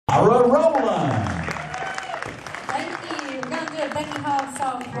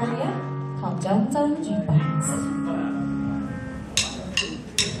song for you called Jones on the Jukebox.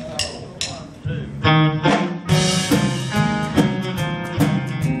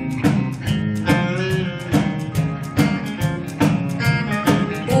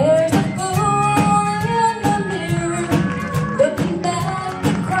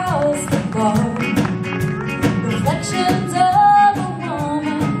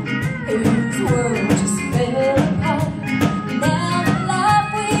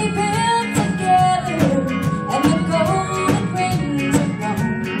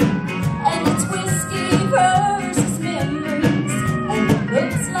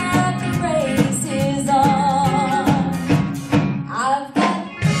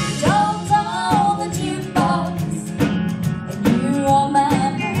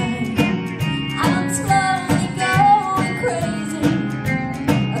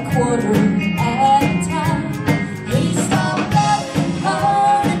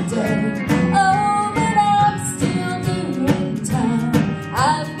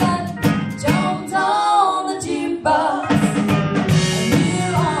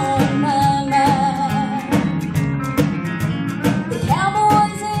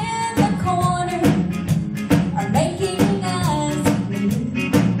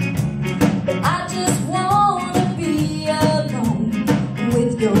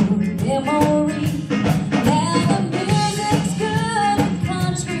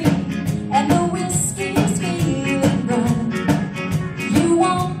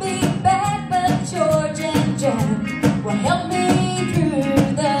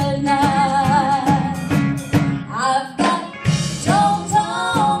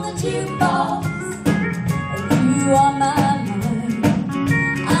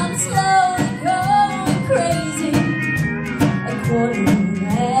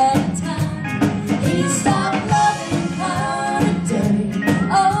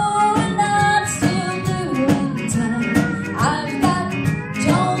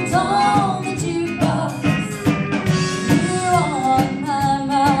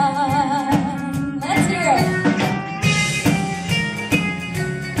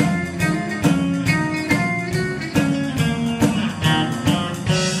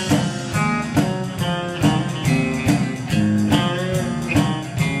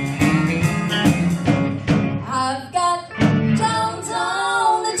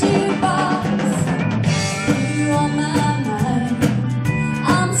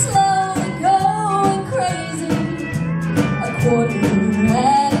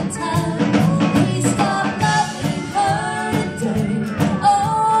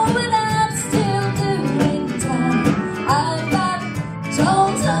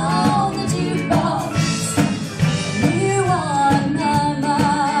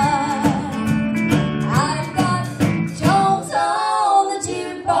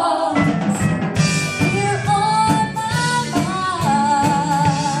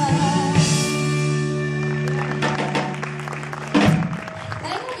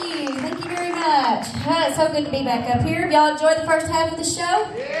 It's so good to be back up here. Y'all enjoyed the first half of the show?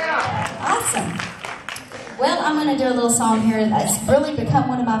 Yeah. Awesome. Well, I'm going to do a little song here that's really become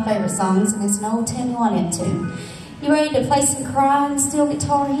one of my favorite songs, and it's an old Tammy Wynette tune. You ready to play some Cry and Steel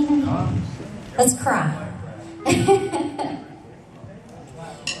Guitar, Henry? Let's cry.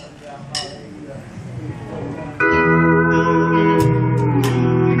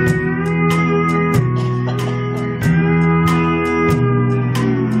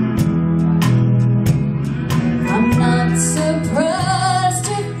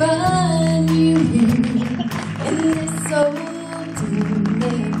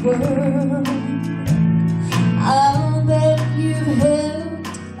 I'll bet you've held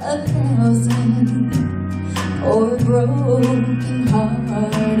 1,000 or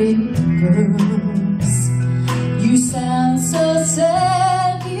broken-hearted girls. You sound so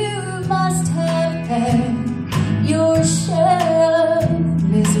sad, you must have had your share of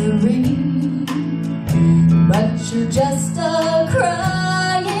misery, but you're just a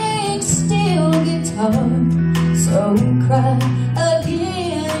crying steel guitar, so cry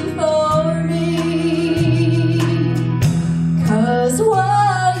again for me. 'Cause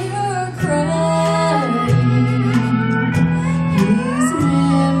while you're crying, his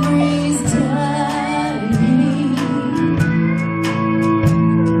memory's dying.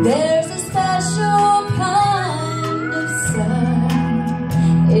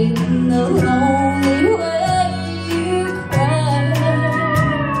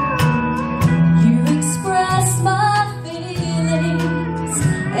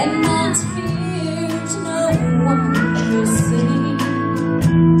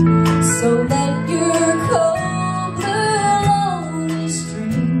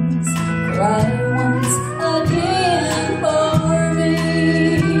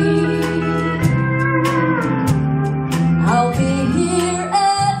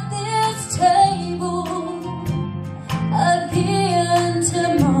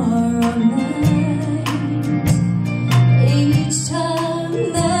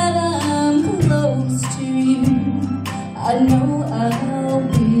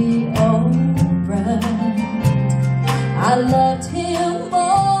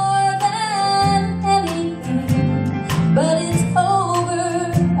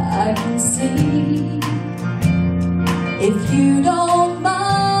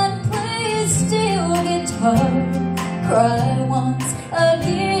 heart, cry once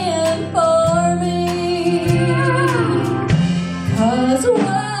again for me. 'Cause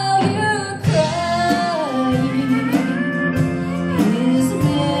while you're crying, his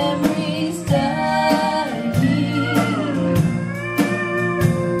memory's dying.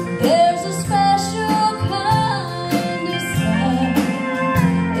 There's a special kind of sad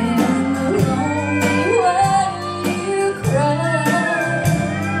in the lonely way you cry.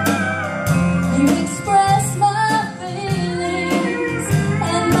 You express my feelings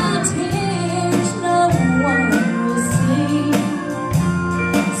and my tears no one will see.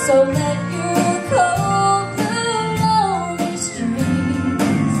 So let your cold blue lonely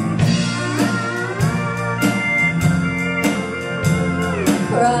streams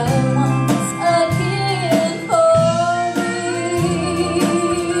cry once again for me.